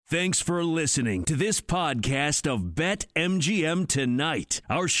Thanks for listening to this podcast of BetMGM Tonight.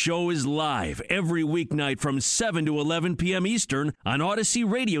 Our show is live every weeknight from 7 to 11 p.m. Eastern on Odyssey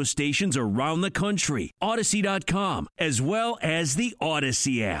radio stations around the country, Odyssey.com, as well as the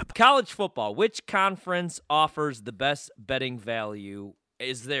Odyssey app. College football, which conference offers the best betting value?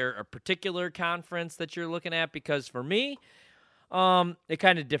 Is there a particular conference that you're looking at? Because for me, it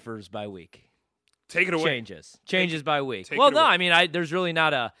kind of differs by week. Take it away. Changes by week. Well, no, I mean, there's really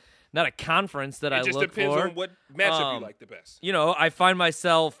not a conference that I look for. It just depends on what matchup you like the best. You know, I find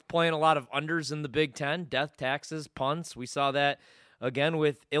myself playing a lot of unders in the Big Ten, death taxes, punts. We saw that again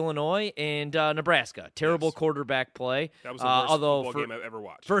with Illinois and Nebraska. Terrible quarterback play. That was the worst football game I've ever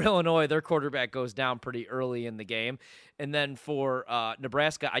watched. For Illinois, their quarterback goes down pretty early in the game. And then for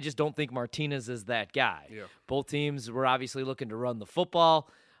Nebraska, I just don't think Martinez is that guy. Yeah. Both teams were obviously looking to run the football.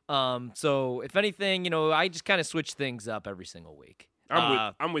 So if anything, you know, I just kind of switch things up every single week.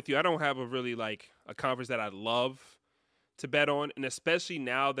 I'm with you. I don't have a conference that I love to bet on, and especially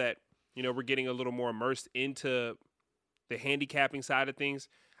now that, you know, we're getting a little more immersed into the handicapping side of things.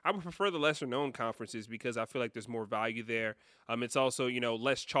 I would prefer the lesser known conferences because I feel like there's more value there. It's also, you know,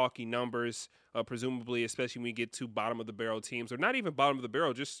 less chalky numbers, presumably, especially when we get to bottom of the barrel teams, or not even bottom of the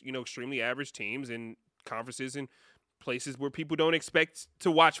barrel, just, you know, extremely average teams and conferences and places where people don't expect to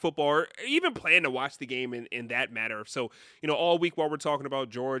watch football or even plan to watch the game in that matter. So, you know, all week while we're talking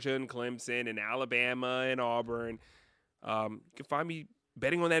about Georgia and Clemson and Alabama and Auburn, you can find me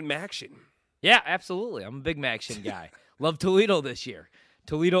betting on that Maction. Yeah, absolutely. I'm a big Maction guy. Love Toledo this year.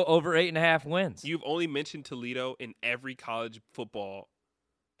 Toledo over 8.5 wins. You've only mentioned Toledo in every college football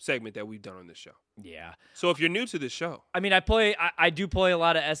segment that we've done on this show. Yeah. So if you're new to this show, I mean, I do play a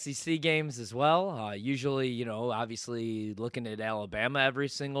lot of SEC games as well. Usually, you know, obviously looking at Alabama every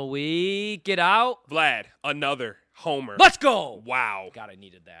single week. Get out. Vlad, another homer. Let's go. Wow. God, I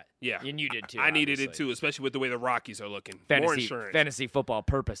needed that. Yeah. And you did too. I needed it too, especially with the way the Rockies are looking. More insurance. Fantasy football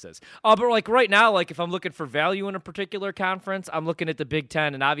purposes. But like right now, like if I'm looking for value in a particular conference, I'm looking at the Big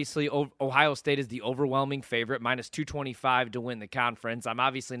Ten, and obviously Ohio State is the overwhelming favorite, minus 225 to win the conference. I'm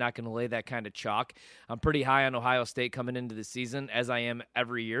obviously not going to lay that kind of chalk. I'm pretty high on Ohio State coming into the season, as I am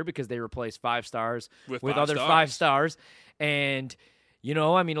every year, because they replace 5 stars with other 5 stars. And you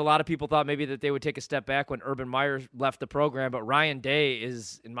know, I mean, a lot of people thought maybe that they would take a step back when Urban Meyer left the program, but Ryan Day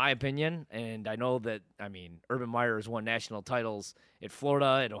is, in my opinion, and I know that, I mean, Urban Meyer has won national titles at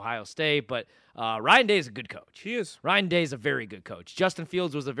Florida, at Ohio State, but Ryan Day is a good coach. He is. Ryan Day is a very good coach. Justin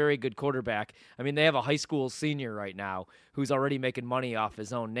Fields was a very good quarterback. I mean, they have a high school senior right now who's already making money off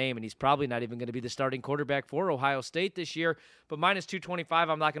his own name, and he's probably not even going to be the starting quarterback for Ohio State this year. But minus 225,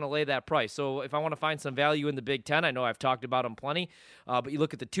 I'm not going to lay that price. So if I want to find some value in the Big Ten, I know I've talked about them plenty, but you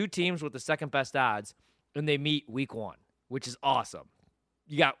look at the 2 teams with the second best odds, and they meet week 1, which is awesome.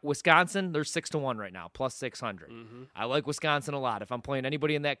 You got Wisconsin, they're 6-1 right now, plus 600. Mm-hmm. I like Wisconsin a lot. If I'm playing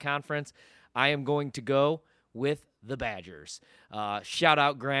anybody in that conference, I am going to go with the Badgers. Shout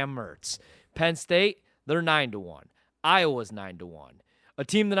out Graham Mertz. Penn State, they're 9-1. Iowa's 9-1. A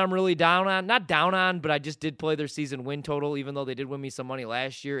team that I'm really down on, not down on, but I just did play their season win total, even though they did win me some money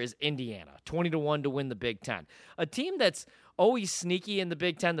last year, is Indiana. 20-1 to win the Big Ten. A team that's always sneaky in the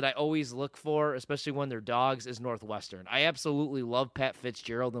Big Ten that I always look for, especially when they're dogs, is Northwestern. I absolutely love Pat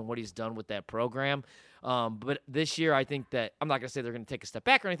Fitzgerald and what he's done with that program. But this year, I think that I'm not going to say they're going to take a step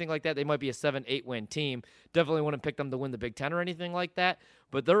back or anything like that. They might be a 7-8 win team. Definitely wouldn't pick them to win the Big Ten or anything like that.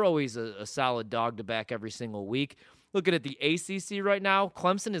 But they're always a solid dog to back every single week. Looking at the ACC right now,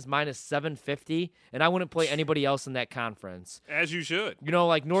 Clemson is minus 750, and I wouldn't play anybody else in that conference. As you should. You know,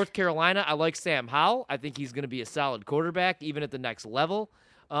 like North Carolina, I like Sam Howell. I think he's going to be a solid quarterback, even at the next level.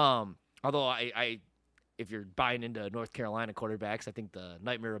 Although if you're buying into North Carolina quarterbacks, I think the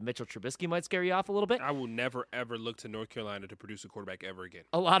nightmare of Mitchell Trubisky might scare you off a little bit. I will never, ever look to North Carolina to produce a quarterback ever again.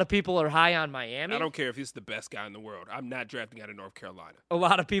 A lot of people are high on Miami. I don't care if he's the best guy in the world. I'm not drafting out of North Carolina. A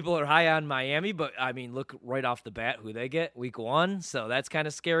lot of people are high on Miami, but, I mean, look right off the bat who they get week 1, so that's kind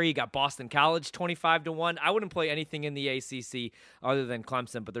of scary. You got Boston College, 25-1. I wouldn't play anything in the ACC other than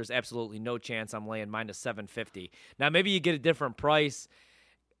Clemson, but there's absolutely no chance I'm laying minus 750. Now, maybe you get a different price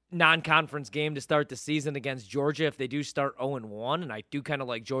non-conference game to start the season against Georgia if they do start 0-1, and I do kind of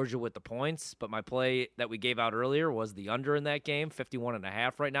like Georgia with the points, but my play that we gave out earlier was the under in that game,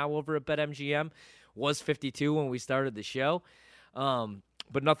 51.5 right now over at BetMGM, was 52 when we started the show,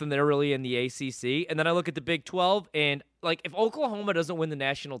 but nothing there really in the ACC. And then I look at the Big 12, and like if Oklahoma doesn't win the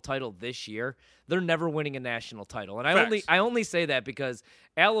national title this year, they're never winning a national title. And I only say that because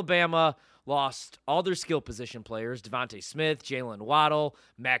Alabama lost all their skill position players. Devontae Smith, Jalen Waddle,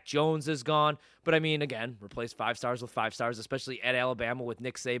 Mac Jones is gone. But, I mean, again, replace 5 stars with 5 stars, especially at Alabama with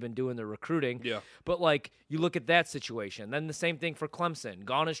Nick Saban doing the recruiting. Yeah. But, like, you look at that situation. Then the same thing for Clemson.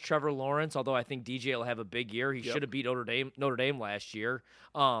 Gone is Trevor Lawrence, although I think DJ will have a big year. He should have beat Notre Dame last year.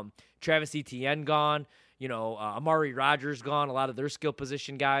 Travis Etienne gone. You know, Amari Rodgers gone, a lot of their skill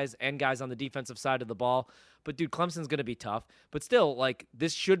position guys and guys on the defensive side of the ball. But, dude, Clemson's going to be tough. But still, like,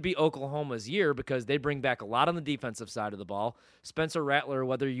 this should be Oklahoma's year because they bring back a lot on the defensive side of the ball. Spencer Rattler,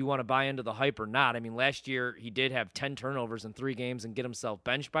 whether you want to buy into the hype or not, I mean, last year he did have 10 turnovers in 3 games and get himself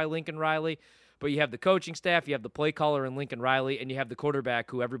benched by Lincoln Riley. But you have the coaching staff, you have the play caller in Lincoln Riley, and you have the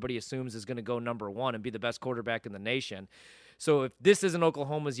quarterback who everybody assumes is going to go number 1 and be the best quarterback in the nation. So if this isn't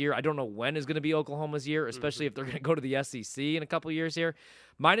Oklahoma's year, I don't know when is going to be Oklahoma's year, especially if they're going to go to the SEC in a couple of years here.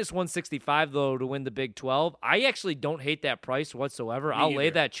 Minus 165, though, to win the Big 12. I actually don't hate that price whatsoever. I'll lay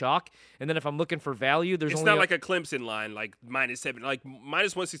that chalk. And then if I'm looking for value, there's it's only not like a Clemson line, like -7. Like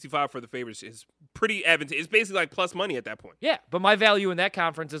minus 165 for the favorites is pretty advantageous. It's basically like plus money at that point. Yeah, but my value in that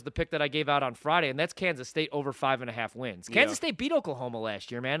conference is the pick that I gave out on Friday, and that's Kansas State over 5.5 wins. Kansas State beat Oklahoma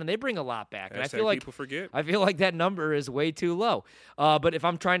last year, man, and they bring a lot back. And I feel like people forget. I feel like that number is way too low. But if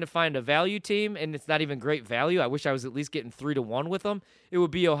I'm trying to find a value team, and it's not even great value, I wish I was at least getting 3-1 with them. It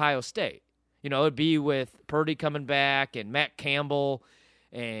would be Ohio State. You know, it'd be with Purdy coming back and Matt Campbell,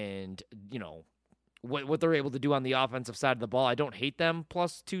 and you know what they're able to do on the offensive side of the ball. I don't hate them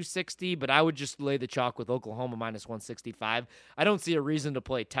plus 260, but I would just lay the chalk with Oklahoma minus 165. I don't see a reason to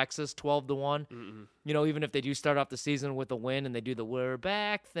play Texas 12-1. You know, even if they do start off the season with a win and they do the we're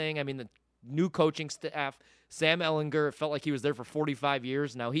back thing. I mean, the new coaching staff, Sam Ehlinger, it felt like he was there for 45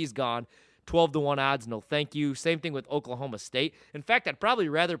 years. Now he's gone. 12-1 odds, no thank you. Same thing with Oklahoma State. In fact, I'd probably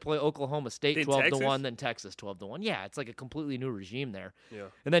rather play Oklahoma State 12-1 than Texas 12-1. Yeah, it's like a completely new regime there. Yeah.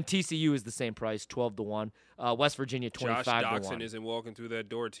 And then TCU is the same price, 12-1. West Virginia 25-1. Josh Doxson isn't walking through that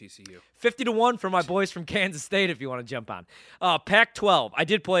door, TCU. 50-1 for my boys from Kansas State if you want to jump on. Pac-12. I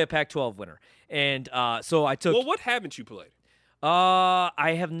did play a Pac-12 winner. And so I took... Well, what haven't you played?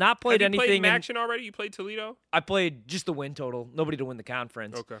 I have not played anything. Have you played action already? You played Toledo? I played just the win total. Nobody to win the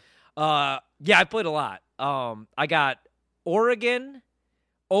conference. Okay. Yeah, I played a lot. I got Oregon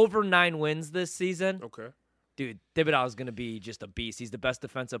over 9 wins this season. Okay. Dude, Thibodeau is going to be just a beast. He's the best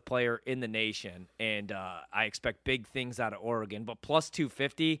defensive player in the nation, and I expect big things out of Oregon. But plus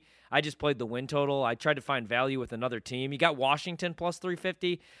 250, I just played the win total. I tried to find value with another team. You got Washington plus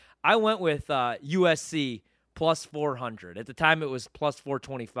 350. I went with USC plus 400. At the time, it was plus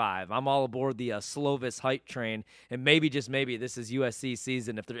 425. I'm all aboard the Slovis hype train, and maybe, just maybe, this is USC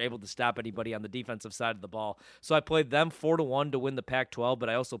season if they're able to stop anybody on the defensive side of the ball. So I played them 4-1 to win the Pac-12, but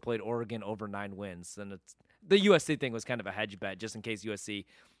I also played Oregon over 9 wins. And the USC thing was kind of a hedge bet, just in case USC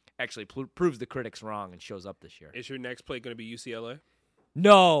actually proves the critics wrong and shows up this year. Is your next play going to be UCLA?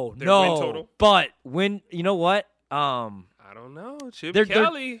 No, Their win total? But you know what? I don't know. Chip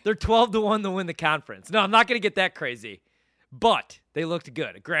Kelly. They're 12-1 to win the conference. No, I'm not going to get that crazy. But they looked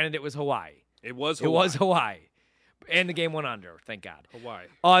good. Granted, it was Hawaii. It was Hawaii. And the game went under, thank God. Hawaii.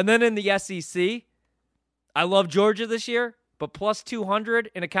 And then in the SEC, I love Georgia this year, but plus 200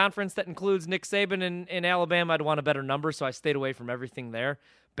 in a conference that includes Nick Saban and Alabama, I'd want a better number, so I stayed away from everything there.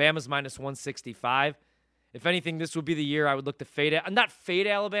 Bama's minus 165. If anything, this would be the year I would look to fade it. Not fade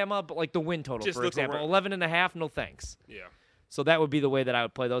Alabama, but like the win total, Just for example. 11.5, no thanks. Yeah. So that would be the way that I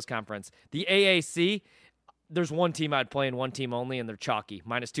would play those conference. The AAC, there's one team I'd play and one team only, and they're chalky.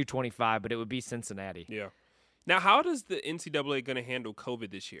 Minus 225, but it would be Cincinnati. Yeah. Now, how does the NCAA going to handle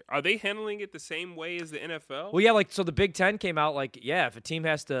COVID this year? Are they handling it the same way as the NFL? Well, yeah, so the Big Ten came out if a team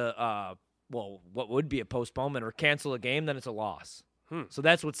has to, what would be a postponement or cancel a game, then it's a loss. So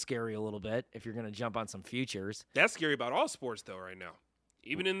that's what's scary a little bit if you're going to jump on some futures. That's scary about all sports, though, right now.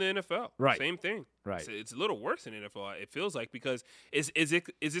 Even in the NFL. Right. Same thing. Right. It's a little worse in NFL, it feels like, because is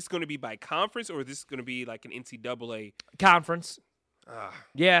this going to be by conference, or is this going to be like an NCAA? Conference.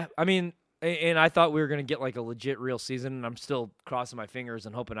 Yeah, I mean, and I thought we were going to get like a legit real season, and I'm still crossing my fingers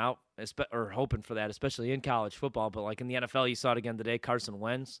and hoping for that, especially in college football. But like in the NFL, you saw it again today, Carson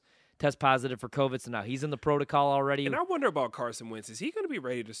Wentz test positive for COVID, so now he's in the protocol already. And I wonder about Carson Wentz. Is he going to be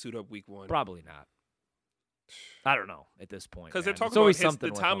ready to suit up week 1? Probably not. I don't know at this point. Because they're talking about the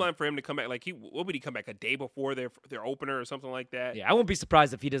timeline for him to come back. Like, what would he come back a day before their opener or something like that? Yeah, I won't be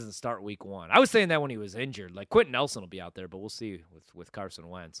surprised if he doesn't start week 1. I was saying that when he was injured. Like, Quentin Nelson will be out there, but we'll see with Carson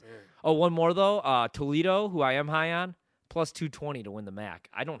Wentz. Yeah. Oh, one more, though. Toledo, who I am high on, plus 220 to win the MAC.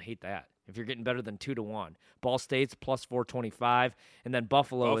 I don't hate that. If you're getting better than 2-1. Ball State's plus 425, and then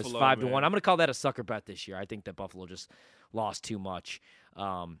Buffalo is 5-1. I'm going to call that a sucker bet this year. I think that Buffalo just lost too much.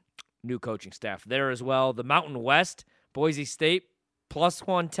 new coaching staff there as well. The Mountain West, Boise State, plus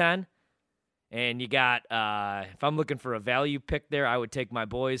 110. And you got, if I'm looking for a value pick there, I would take my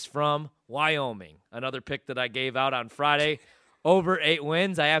boys from Wyoming. Another pick that I gave out on Friday. Over 8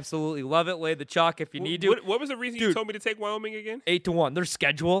 wins. I absolutely love it. Lay the chalk if you need to. What was the reason you told me to take Wyoming again? 8-1. Their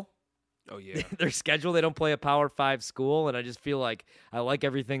schedule. Oh, yeah. Their schedule. They don't play a Power 5 school, and I just feel like I like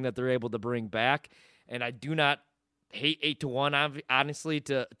everything that they're able to bring back. And I do not hate 8-1, honestly,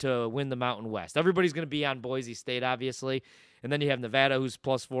 to win the Mountain West. Everybody's going to be on Boise State, obviously. And then you have Nevada, who's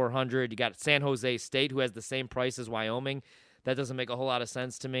plus 400. You got San Jose State, who has the same price as Wyoming. That doesn't make a whole lot of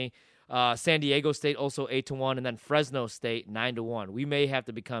sense to me. San Diego State also 8-1, and then Fresno State 9-1. We may have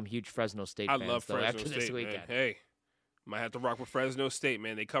to become huge Fresno State fans. I love Fresno after State, this weekend. man. Hey, might have to rock with Fresno State,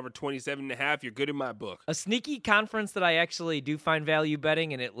 man. They covered 27.5. You're good in my book. A sneaky conference that I actually do find value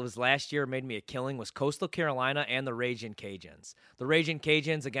betting, and it was last year, made me a killing, was Coastal Carolina and the Ragin' Cajuns. The Ragin'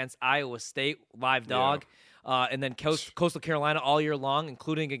 Cajuns against Iowa State, live dog. Yeah. And then Coastal Carolina all year long,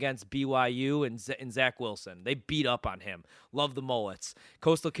 including against BYU and Zach Wilson. They beat up on him. Love the Mullets.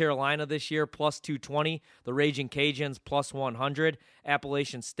 Coastal Carolina this year, plus 220. The Ragin' Cajuns, plus 100.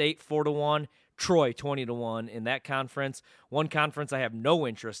 Appalachian State, 4-1. Troy, 20-1 in that conference. One conference I have no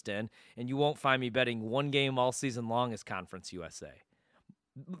interest in, and you won't find me betting one game all season long, is Conference USA.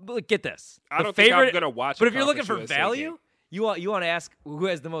 But get this. I don't think I'm going to watch But a if you're looking for Conference USA value, game. you want to ask who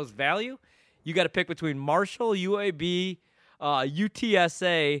has the most value? You got to pick between Marshall, UAB,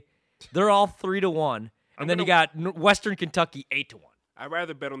 UTSA. They're all 3-1, and then you got Western Kentucky 8-1. I'd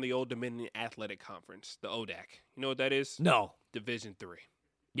rather bet on the Old Dominion Athletic Conference, the ODAC. You know what that is? No. Division III.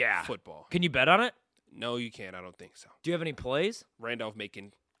 Yeah. Football. Can you bet on it? No, you can't. I don't think so. Do you have any plays?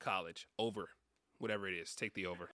 Randolph-Macon College over, whatever it is. Take the over.